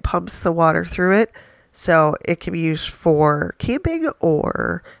 and it pumps the water through it. So it can be used for camping,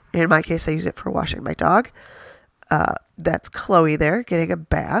 or in my case, I use it for washing my dog. That's Chloe there getting a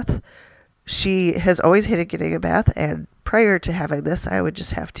bath. She has always hated getting a bath, and prior to having this, I would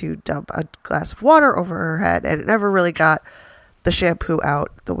just have to dump a glass of water over her head, and it never really got the shampoo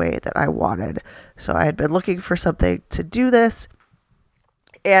out the way that I wanted. So I had been looking for something to do this,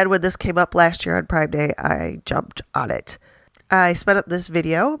 and when this came up last year on Prime Day, I jumped on it. I sped up this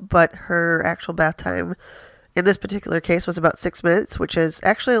video, but her actual bath time in this particular case was about 6 minutes, which is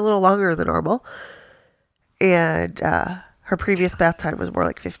actually a little longer than normal. And her previous bath time was more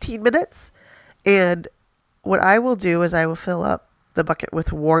like 15 minutes. And what I will do is I will fill up the bucket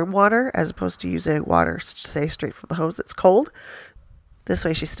with warm water as opposed to using water, say, straight from the hose that's cold. This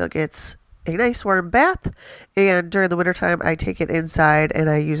way she still gets a nice warm bath. And during the wintertime, I take it inside and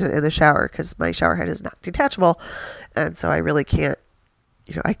I use it in the shower because my shower head is not detachable. And so I really can't,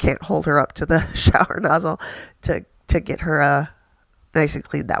 I can't hold her up to the shower nozzle to get her nice and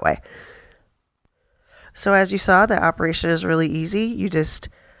clean that way. So as you saw, the operation is really easy. You just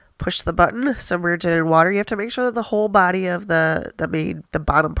push the button, submerge it in water. You have to make sure that the whole body of the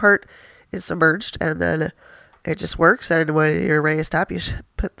bottom part is submerged, and then it just works. And when you're ready to stop, you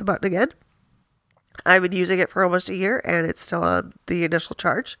put the button again. I've been using it for almost a year, and it's still on the initial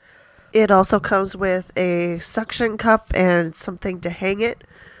charge. It also comes with a suction cup and something to hang it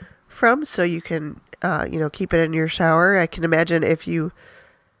from, so you can, keep it in your shower. I can imagine if you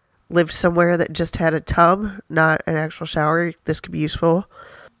lived somewhere that just had a tub, not an actual shower, this could be useful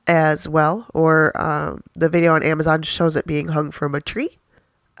as well. Or the video on Amazon shows it being hung from a tree.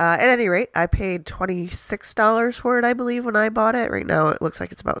 At any rate, I paid $26 for it, I believe, when I bought it. Right now, it looks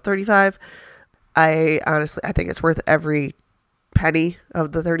like it's about $35. I think it's worth every penny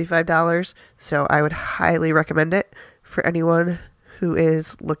of the $35. So I would highly recommend it for anyone who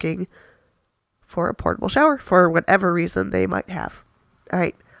is looking for a portable shower for whatever reason they might have. All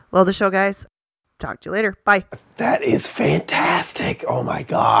right. Love the show, guys. Talk to you later. Bye. That is fantastic. Oh my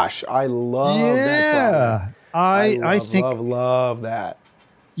gosh. I love that. I love that.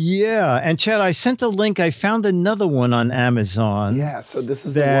 Yeah. And Chad, I sent a link. I found another one on Amazon. Yeah. So this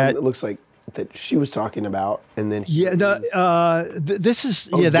is the one that looks like that she was talking about. And then this is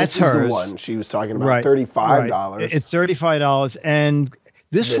that's hers. The one she was talking about. Right. $35. Right. It's $35. And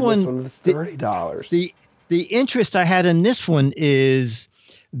this one was $30. The interest I had in this one is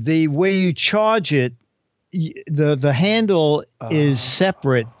the way you charge it. The handle is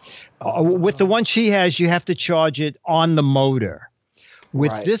separate. With the one she has, you have to charge it on the motor.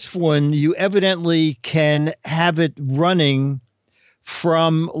 With this one, you evidently can have it running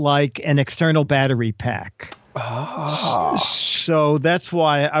from like an external battery pack. So that's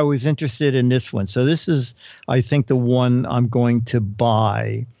why I was interested in this one. So this is, I think, the one I'm going to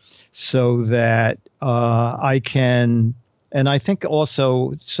buy so that I can. And I think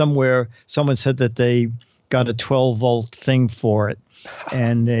also somewhere someone said that they got a 12-volt thing for it.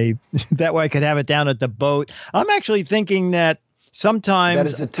 And that way I could have it down at the boat. I'm actually thinking that sometimes that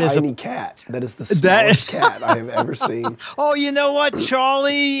is a tiny cat. That is the smallest cat I have ever seen. Oh, you know what?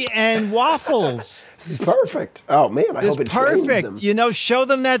 Charlie and Waffles. This is perfect. Oh man, I hope it trains them. Show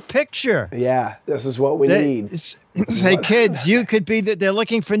them that picture. Yeah, this is what we need. Say, kids, you could be that they're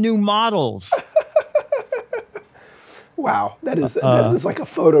looking for new models. Wow, that is like a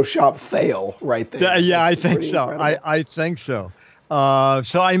Photoshop fail right there. Yeah, I think so. I think so.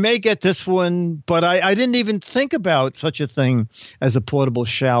 So I may get this one, but I didn't even think about such a thing as a portable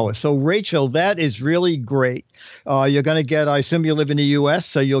shower. So, Rachel, that is really great. You're going to get, I assume you live in the U.S.,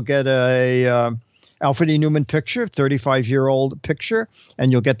 so you'll get a Alfred E. Newman picture, 35-year-old picture,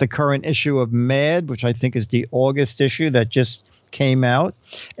 and you'll get the current issue of Mad, which I think is the August issue that just came out.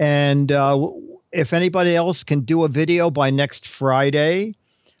 And if anybody else can do a video by next Friday,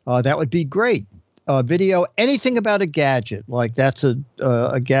 that would be great. Video, anything about a gadget, like that's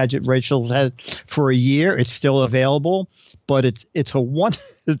a gadget Rachel's had for a year. It's still available, but it's a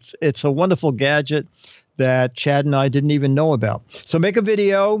wonderful gadget that Chad and I didn't even know about. So make a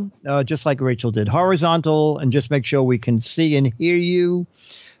video, just like Rachel did, horizontal, and just make sure we can see and hear you.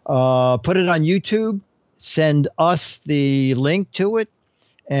 Put it on YouTube. Send us the link to it,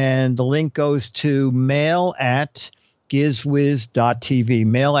 and the link goes to mail at gizwiz.tv.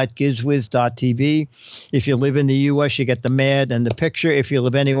 Mail at gizwiz.tv. If you live in the U.S., you get the mad and the picture. If you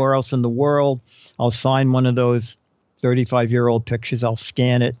live anywhere else in the world, I'll sign one of those 35-year-old pictures. I'll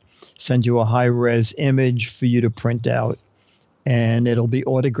scan it, send you a high-res image for you to print out, and it'll be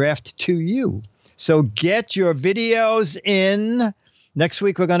autographed to you. So get your videos in. Next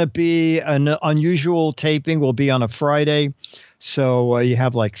week, we're going to be an unusual taping. We'll be on a Friday. So you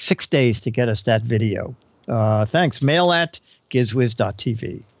have like 6 days to get us that video. Thanks. Mail at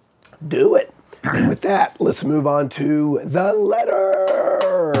gizwiz.tv. Do it. And with that, let's move on to the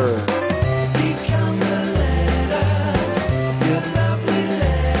letter. Become the letters, your lovely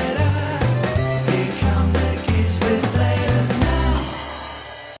letters. Become the Giz Wiz letters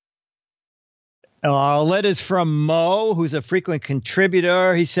now. Letters from Mo, who's a frequent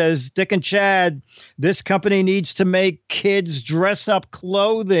contributor. He says, Dick and Chad, this company needs to make kids dress up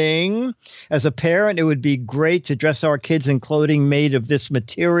clothing. As a parent, it would be great to dress our kids in clothing made of this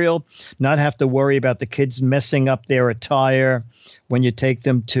material, not have to worry about the kids messing up their attire when you take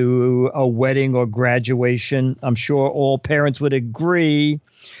them to a wedding or graduation. I'm sure all parents would agree.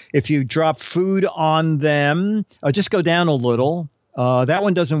 If you drop food on them, just go down a little. That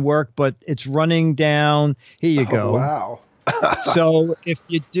one doesn't work, but it's running down. Here you go. Wow. So if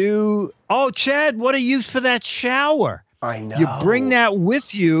you do, Chad, what a use for that shower. I know. You bring that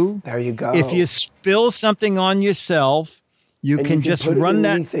with you. There you go. If you spill something on yourself, you can just put run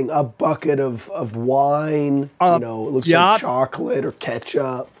that. Anything, a bucket of wine, it looks like chocolate or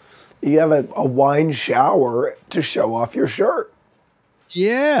ketchup. You have a wine shower to show off your shirt.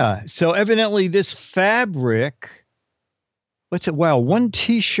 Yeah. So evidently this fabric, what's it? Wow. One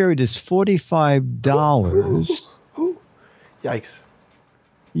T-shirt is $45. Yikes.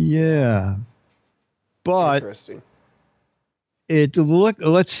 Yeah. But interesting.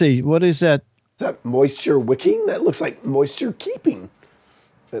 Let's see. What is that? Is that moisture wicking? That looks like moisture keeping.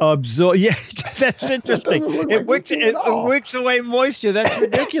 Absorb. Yeah, that's interesting. It wicks away moisture. That's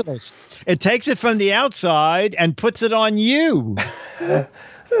ridiculous. It takes it from the outside and puts it on you.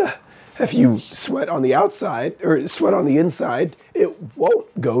 If you sweat on the outside or sweat on the inside, it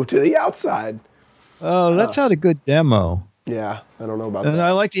won't go to the outside. Oh, that's not a good demo. Yeah, I don't know about that. And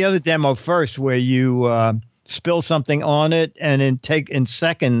I like the other demo first, where you spill something on it and in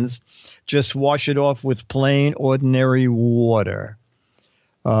seconds, just wash it off with plain, ordinary water.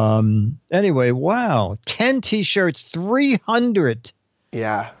 Anyway, wow, 10 T-shirts, 300.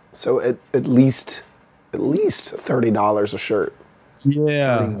 Yeah, so at least $30 a shirt.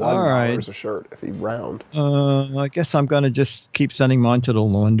 Yeah, all right. $31 a shirt if you round. I guess I'm gonna just keep sending mine to the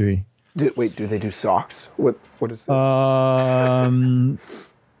laundry. Wait, do they do socks? What is this? No.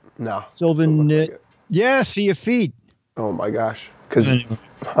 Silver knit. Yes, for your feet. Oh my gosh. Because,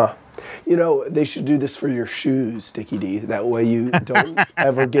 they should do this for your shoes, Dickie D. That way you don't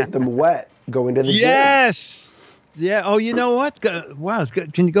ever get them wet going to the gym. Yes. Yeah. Oh, you know what? Wow.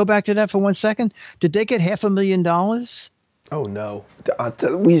 Can you go back to that for 1 second? Did they get $500,000? Oh no. I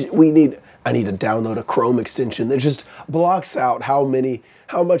need to download a Chrome extension that just blocks out how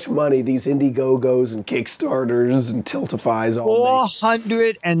much money these Indiegogos and Kickstarters and Tiltifys all make.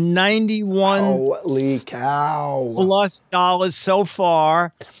 $491 Holy cow. plus dollars so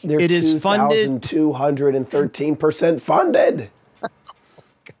far. It is funded 213% funded.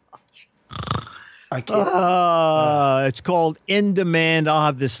 I can't. It's called In Demand. I'll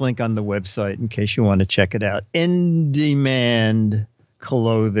have this link on the website in case you want to check it out. In Demand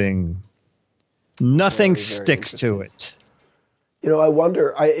clothing. Nothing sticks to it. I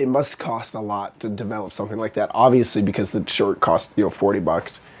wonder, it must cost a lot to develop something like that. Obviously, because the shirt costs,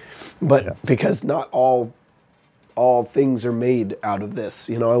 $40. But because not all things are made out of this.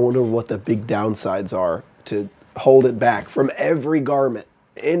 I wonder what the big downsides are to hold it back from every garment,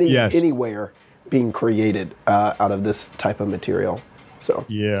 anywhere being created out of this type of material. So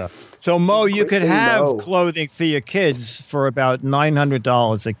yeah. So Mo, you could have clothing for your kids for about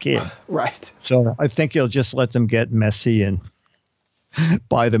 $900 a kid. Right. So I think you'll just let them get messy and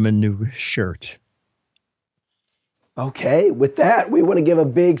buy them a new shirt. Okay, with that, we want to give a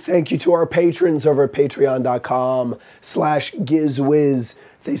big thank you to our patrons over at patreon.com/Giz Wiz.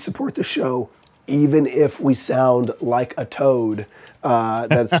 They support the show, even if we sound like a toad.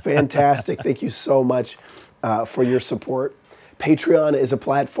 That's fantastic. Thank you so much for your support. Patreon is a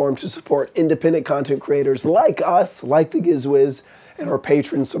platform to support independent content creators like us, like the Giz Wiz, and our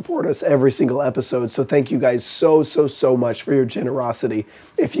patrons support us every single episode. So thank you guys so much for your generosity.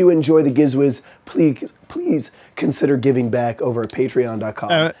 If you enjoy the Giz Wiz, please consider giving back over at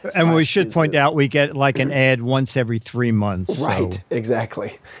patreon.com. And we should point out we get like an ad once every 3 months. Right,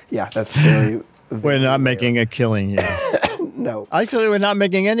 exactly. Yeah, that's very We're not making a killing here. No. Actually, we're not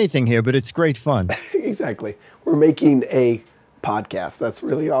making anything here, but it's great fun. Exactly. We're making a podcast. That's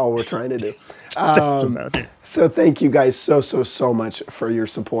really all we're trying to do. That's about it. So thank you guys so much for your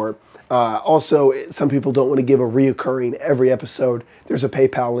support. Also, some people don't want to give a reoccurring every episode. There's a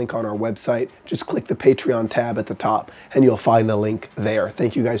PayPal link on our website. Just click the Patreon tab at the top and you'll find the link there.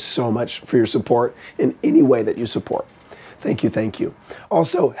 Thank you guys so much for your support in any way that you support. Thank you, thank you.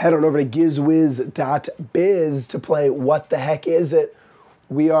 Also, head on over to gizwiz.biz to play What the Heck Is It?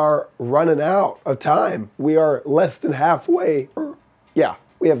 We are running out of time. We are less than halfway. Yeah,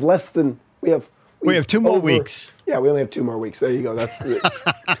 we have 2 more weeks. Yeah, we only have 2 more weeks. There you go. That's it.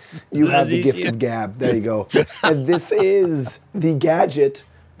 You have the gift of gab. There you go. And this is the gadget,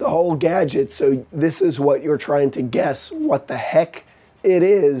 the whole gadget. So this is what you're trying to guess what the heck it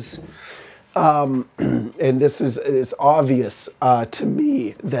is. And this is it's obvious to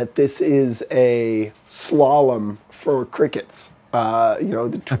me that this is a slalom for crickets.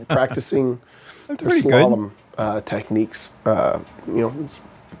 Practicing their slalom techniques. It's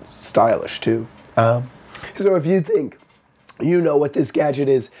stylish too. So if you think you know what this gadget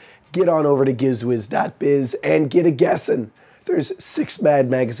is, get on over to gizwiz.biz and get a guessing. There's 6 Mad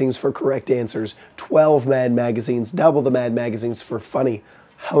magazines for correct answers, 12 Mad magazines, double the Mad magazines for funny,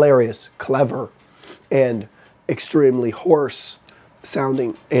 hilarious, clever, and extremely hoarse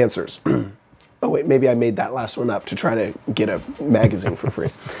sounding answers. Oh wait, maybe I made that last one up to try to get a magazine for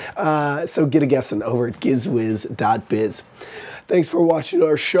free. So get a guessing over at gizwiz.biz. Thanks for watching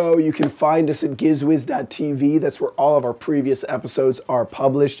our show. You can find us at gizwiz.tv. That's where all of our previous episodes are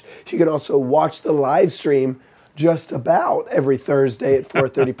published. You can also watch the live stream just about every Thursday at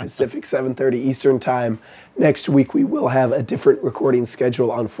 4:30 Pacific, 7:30 Eastern Time. Next week, we will have a different recording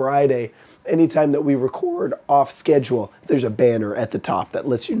schedule on Friday. Anytime that we record off schedule, there's a banner at the top that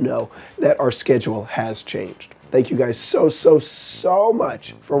lets you know that our schedule has changed. Thank you guys so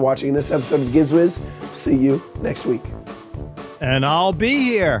much for watching this episode of Giz Wiz. See you next week. And I'll be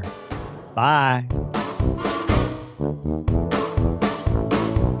here. Bye.